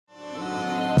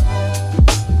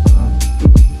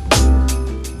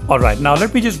Alright, now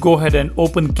let me just go ahead and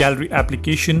open Gallery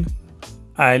application.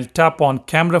 I'll tap on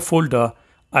camera folder.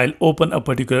 I'll open a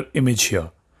particular image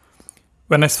here.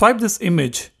 When I swipe this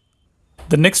image,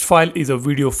 the next file is a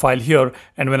video file here,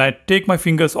 and when I take my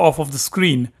fingers off of the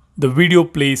screen, the video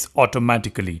plays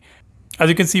automatically. As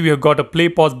you can see, we have got a play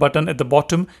pause button at the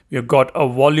bottom, we have got a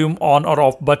volume on or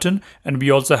off button, and we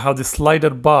also have the slider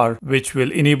bar which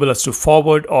will enable us to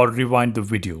forward or rewind the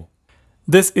video.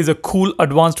 This is a cool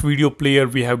advanced video player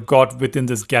we have got within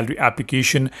this Gallery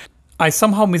application. I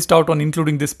somehow missed out on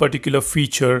including this particular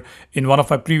feature in one of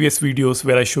my previous videos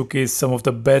where I showcased some of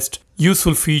the best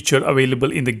useful feature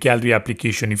available in the Gallery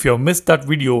application. If you have missed that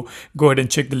video, go ahead and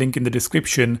check the link in the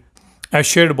description. I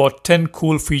shared about 10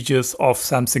 cool features of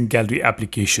Samsung Gallery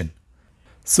application.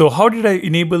 So how did I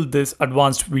enable this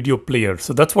advanced video player?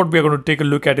 So that's what we're going to take a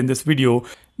look at in this video.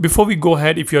 Before we go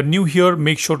ahead, if you're new here,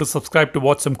 make sure to subscribe to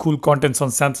watch some cool contents on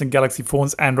Samsung Galaxy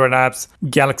phones, Android apps,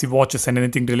 Galaxy watches, and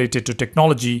anything related to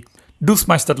technology. Do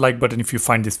smash that like button if you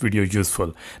find this video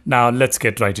useful. Now let's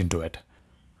get right into it.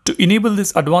 To enable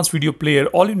this advanced video player,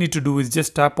 all you need to do is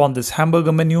just tap on this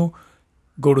hamburger menu,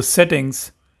 go to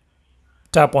settings,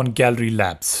 tap on Gallery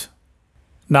Labs.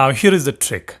 Now here is the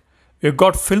trick. We've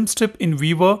got Film Strip in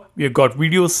Viewer, we've got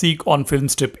Video Seek on Film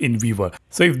Strip in Viewer.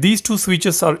 So if these two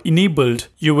switches are enabled,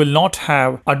 you will not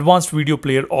have advanced video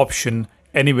player option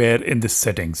anywhere in this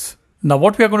settings. Now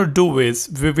what we are going to do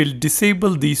is we will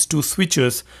disable these two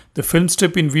switches, the Film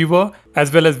Strip in Viewer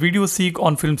as well as Video Seek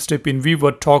on Film Strip in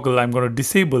Viewer toggle I'm going to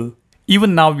disable.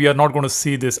 Even now we are not going to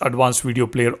see this advanced video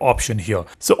player option here.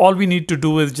 So all we need to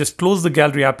do is just close the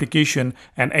Gallery application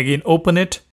and again open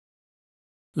it.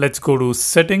 Let's go to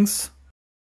settings,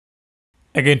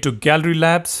 again to Gallery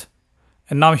Labs,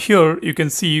 and now here you can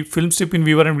see Film Strip in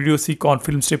Viewer and Video Seek on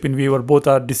Film Strip in Viewer both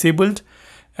are disabled,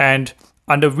 and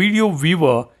under Video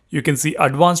Viewer you can see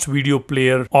advanced video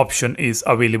player option is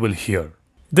available here.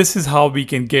 This is how we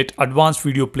can get advanced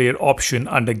video player option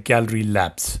under Gallery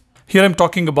Labs. Here I'm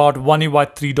talking about One UI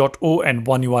 3.0 and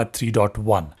One UI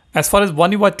 3.1. As far as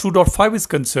One UI 2.5 is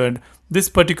concerned, this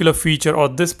particular feature or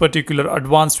this particular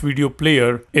advanced video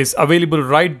player is available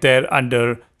right there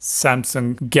under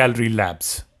Samsung Gallery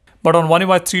Labs. But on One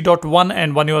UI 3.1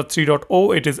 and One UI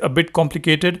 3.0, it is a bit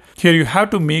complicated. Here you have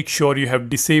to make sure you have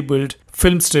disabled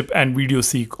Film Strip and Video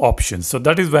Seek options. So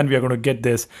that is when we are going to get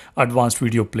this advanced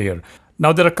video player.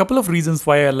 Now there are a couple of reasons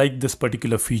why I like this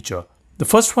particular feature. The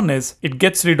first one is it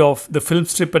gets rid of the film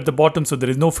strip at the bottom, so there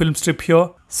is no film strip here.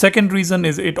 Second reason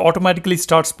is it automatically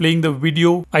starts playing the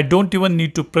video. I don't even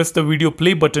need to press the video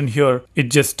play button here. It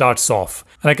just starts off.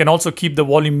 And I can also keep the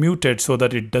volume muted so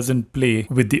that it doesn't play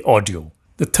with the audio.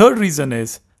 The third reason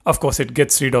is, of course, it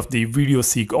gets rid of the Video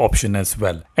Seek option as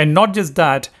well. And not just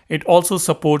that, it also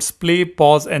supports play,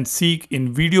 pause and seek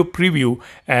in video preview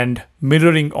and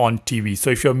mirroring on TV. So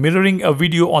if you're mirroring a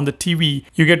video on the TV,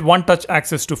 you get one-touch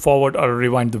access to forward or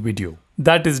rewind the video.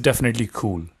 That is definitely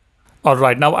cool.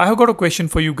 Alright, now I have got a question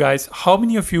for you guys. How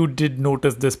many of you did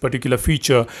notice this particular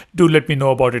feature? Do let me know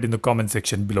about it in the comment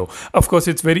section below. Of course,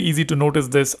 it's very easy to notice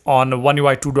this on One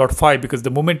UI 2.5 because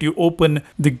the moment you open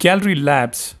the Gallery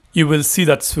Labs, you will see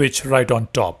that switch right on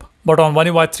top. But on One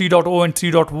UI 3.0 and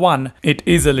 3.1, it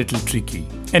is a little tricky.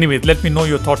 Anyways, let me know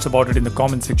your thoughts about it in the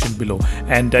comment section below.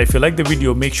 And if you like the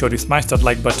video, make sure you smash that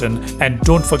like button and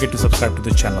don't forget to subscribe to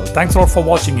the channel. Thanks a lot for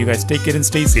watching, you guys. Take care and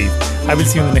stay safe. I will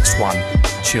see you in the next one.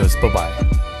 Cheers.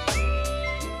 Bye-bye.